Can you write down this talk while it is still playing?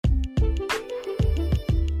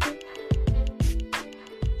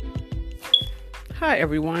Hi,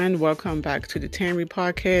 everyone. Welcome back to the Tammy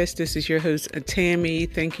Podcast. This is your host, Tammy.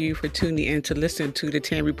 Thank you for tuning in to listen to the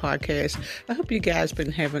Tammy Podcast. I hope you guys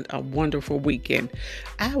been having a wonderful weekend.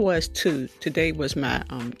 I was too. Today was my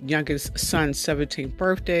youngest son's 17th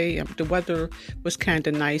birthday. The weather was kind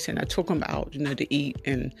of nice, and I took him out, to eat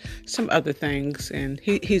and some other things. And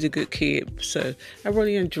he's a good kid, so I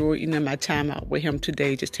really enjoyed, my time out with him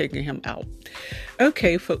today, just taking him out.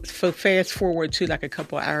 Okay, for fast forward to like a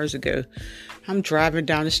couple of hours ago. I'm driving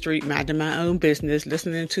down the street, minding my own business,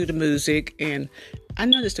 listening to the music, and I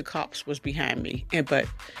noticed the cops was behind me. But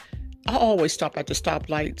I always stop at the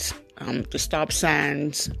stoplights, the stop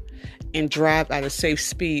signs, and drive at a safe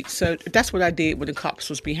speed. So that's what I did when the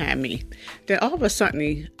cops was behind me. Then all of a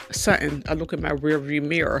sudden, I look in my rearview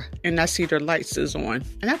mirror and I see their lights is on,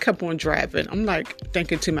 and I kept on driving. I'm like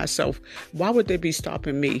thinking to myself, why would they be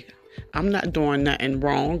stopping me? I'm not doing nothing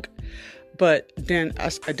wrong. But then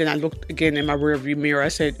I looked again in my rearview mirror. I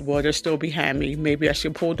said, well, they're still behind me. Maybe I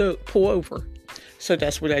should pull over. So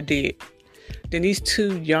that's what I did. Then these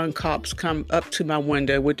two young cops come up to my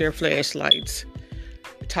window with their flashlights,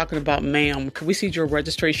 talking about, ma'am, can we see your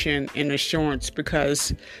registration and insurance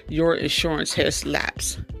because your insurance has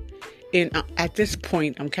lapsed? And at this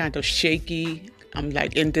point, I'm kind of shaky. I'm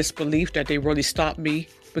like in disbelief that they really stopped me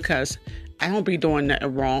because I don't be doing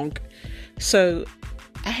nothing wrong. So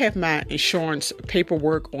I have my insurance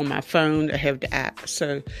paperwork on my phone. I have the app.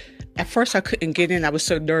 So at first I couldn't get in. I was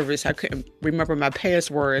so nervous. I couldn't remember my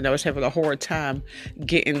password and I was having a hard time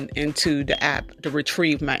getting into the app to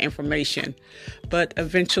retrieve my information. But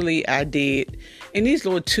eventually I did. And these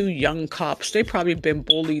little two young cops, they probably been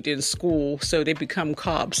bullied in school. So they become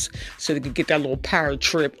cops so they could get that little power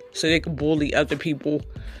trip so they could bully other people.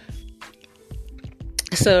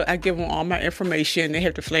 So I give them all my information. They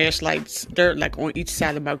have the flashlights. They're like on each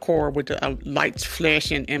side of my car with the lights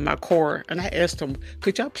flashing in my car. And I asked them,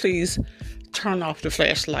 could y'all please turn off the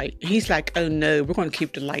flashlight? He's like, oh no, we're going to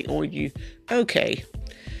keep the light on you. Okay.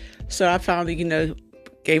 So I finally,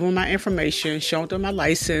 gave them my information, showed them my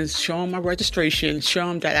license, showed them my registration, showed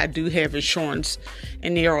them that I do have insurance.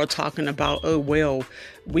 And they're all talking about, oh, well,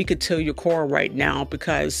 we could tow your car right now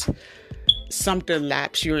because something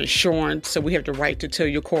lapsed your insurance, so we have the right to tow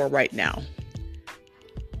your car right now.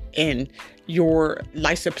 And your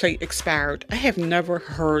license plate expired. I have never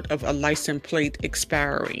heard of a license plate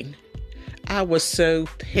expiring. I was so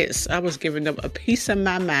pissed. I was giving them a piece of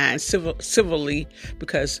my mind civilly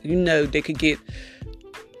because, they could get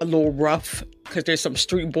a little rough because there's some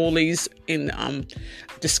street bullies in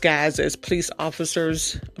disguise as police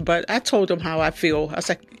officers. But I told them how I feel. I was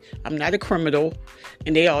like, I'm not a criminal.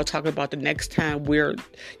 And they all talk about the next time where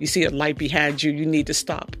you see a light behind you, you need to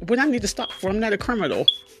stop. What I need to stop for? I'm not a criminal.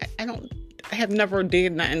 I have never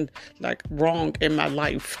did nothing like wrong in my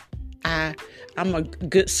life. I'm a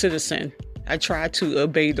good citizen. I try to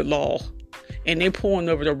obey the law. And they pulling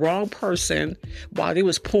over the wrong person while they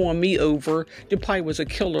was pulling me over. There probably was a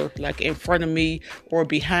killer like in front of me or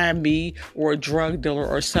behind me or a drug dealer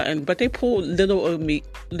or something. But they pulled little old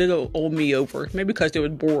me over. Maybe because they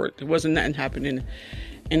was bored. There wasn't nothing happening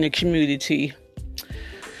in the community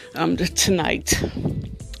tonight.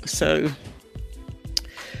 So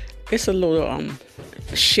it's a little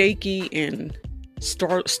shaky and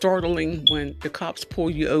startling when the cops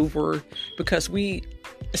pull you over because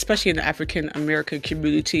especially in the African American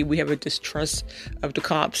community, we have a distrust of the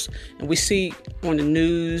cops. And we see on the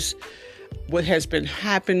news what has been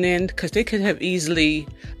happening because they could have easily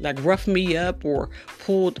roughed me up or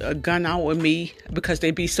pulled a gun out of me because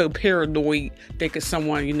they be so paranoid.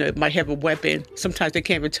 Someone, might have a weapon. Sometimes they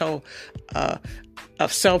can't even tell a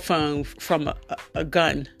cell phone from a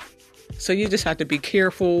gun. So you just have to be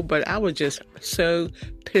careful. But I was just so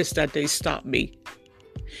pissed that they stopped me.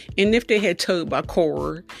 And if they had towed my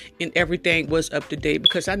car and everything was up to date,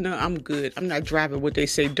 because I know I'm good. I'm not driving what they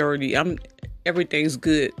say dirty. Everything's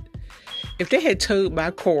good. If they had towed my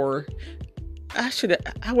car, I should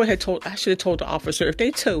have told the officer, if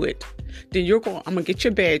they tow it, then I'm gonna get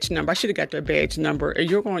your badge number. I should have got their badge number, and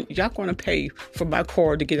y'all gonna pay for my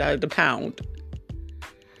car to get out of the pound.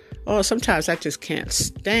 Oh, sometimes I just can't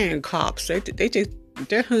stand cops.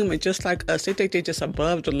 They're human just like us. They think they're just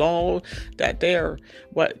above the law, that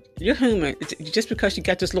you're human. Just because you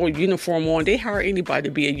got this little uniform on, they hire anybody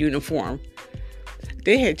to be a uniform.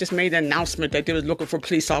 They had just made an announcement that they was looking for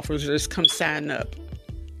police officers. Come sign up.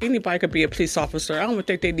 Anybody could be a police officer. I don't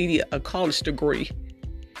think they need a college degree.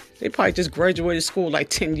 They probably just graduated school like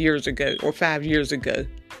 10 years ago or 5 years ago.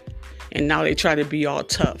 And now they try to be all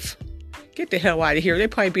tough. Get the hell out of here. They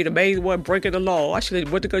probably be the main one breaking the law. I should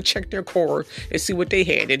have went to go check their car and see what they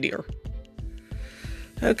had in there.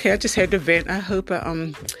 Okay, I just had to vent. I hope,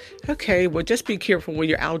 okay, well, just be careful when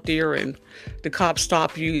you're out there and the cops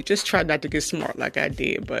stop you. Just try not to get smart like I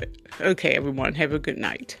did. But okay, everyone, have a good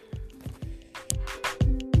night.